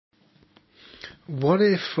What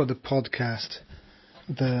if for the podcast,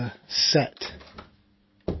 the set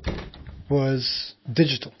was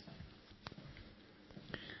digital?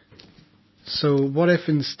 So what if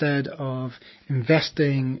instead of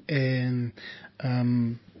investing in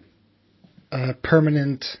a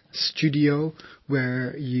permanent studio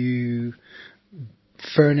where you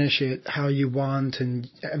furnish it how you want and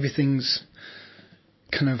everything's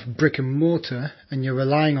kind of brick and mortar and you're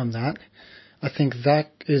relying on that, I think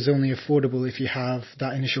that is only affordable if you have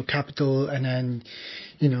that initial capital, and then,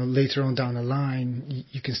 later on down the line,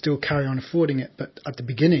 you can still carry on affording it. But at the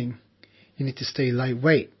beginning, you need to stay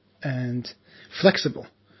lightweight and flexible,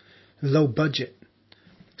 low budget.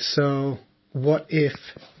 So what if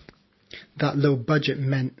that low budget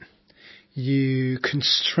meant you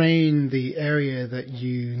constrain the area that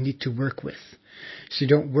you need to work with? So you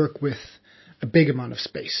don't work with a big amount of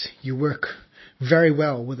space. You work very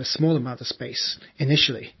well with a small amount of space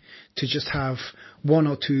initially, to just have one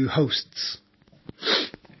or two hosts,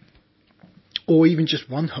 or even just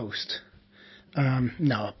one host.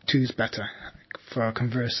 No, two's better for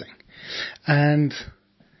conversing. And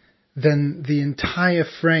then the entire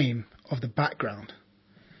frame of the background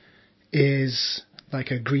is like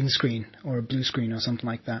a green screen or a blue screen or something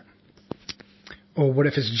like that. Or what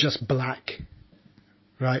if it's just black,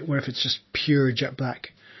 right? What if it's just pure jet black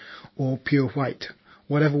or pure white?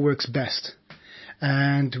 Whatever works best.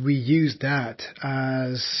 And we use that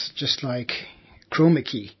as just like chroma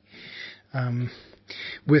key.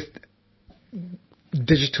 With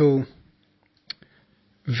digital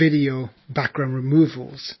video background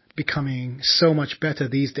removals becoming so much better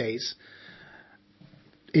these days,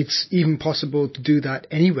 it's even possible to do that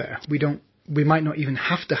anywhere. We might not even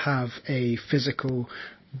have to have a physical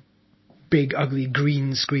big ugly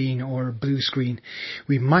green screen or blue screen.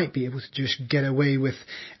 We might be able to just get away with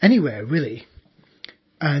anywhere really,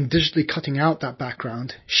 and digitally cutting out that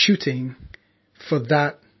background, shooting for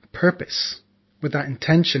that purpose with that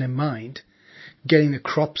intention in mind, getting the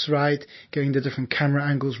crops right, getting the different camera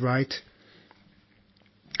angles right.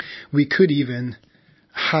 We could even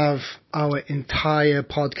have our entire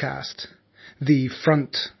podcast, the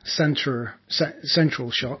front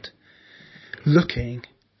central shot, looking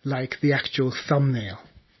like the actual thumbnail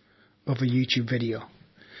of a YouTube video.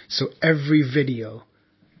 So every video,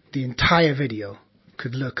 the entire video,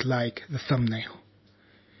 could look like the thumbnail.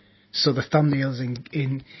 So the thumbnail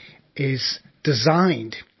is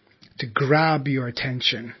designed to grab your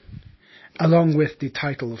attention, along with the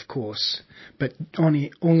title, of course, but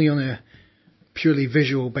only on a purely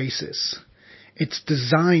visual basis. It's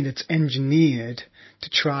designed, it's engineered to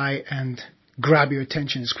try and grab your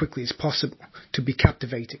attention as quickly as possible, to be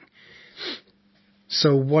captivating.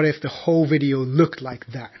 So what if the whole video looked like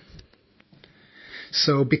that?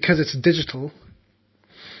 So because it's digital,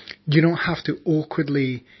 you don't have to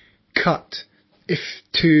awkwardly cut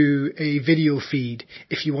to a video feed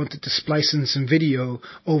if you wanted to splice in some video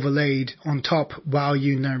overlaid on top while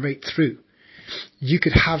you narrate through. You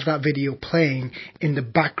could have that video playing in the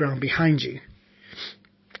background behind you,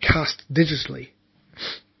 cast digitally.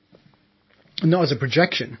 Not as a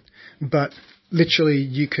projection, but literally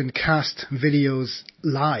you can cast videos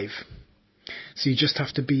live. So you just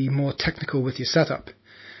have to be more technical with your setup.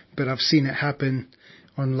 But I've seen it happen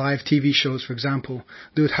on live TV shows, for example.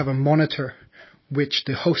 They would have a monitor which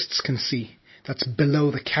the hosts can see that's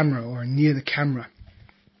below the camera or near the camera.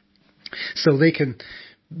 So they can,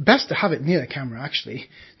 best to have it near the camera actually,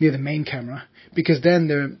 near the main camera, because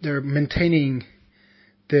then they're maintaining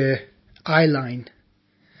the eye line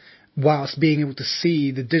whilst being able to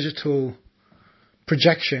see the digital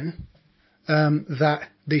projection that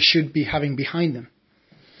they should be having behind them.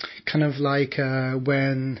 Kind of like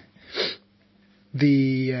when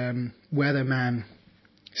the weatherman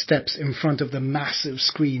steps in front of the massive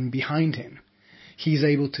screen behind him. He's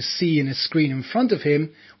able to see in a screen in front of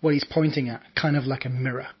him what he's pointing at, kind of like a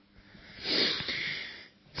mirror.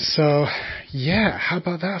 So, yeah, how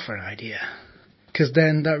about that for an idea? Because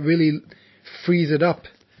then that really frees it up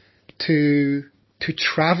to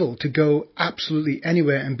travel, to go absolutely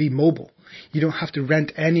anywhere and be mobile. You don't have to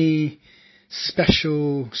rent any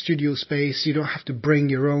special studio space. You don't have to bring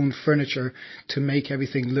your own furniture to make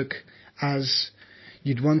everything look as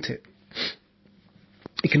you'd want it.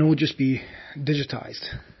 It can all just be digitized.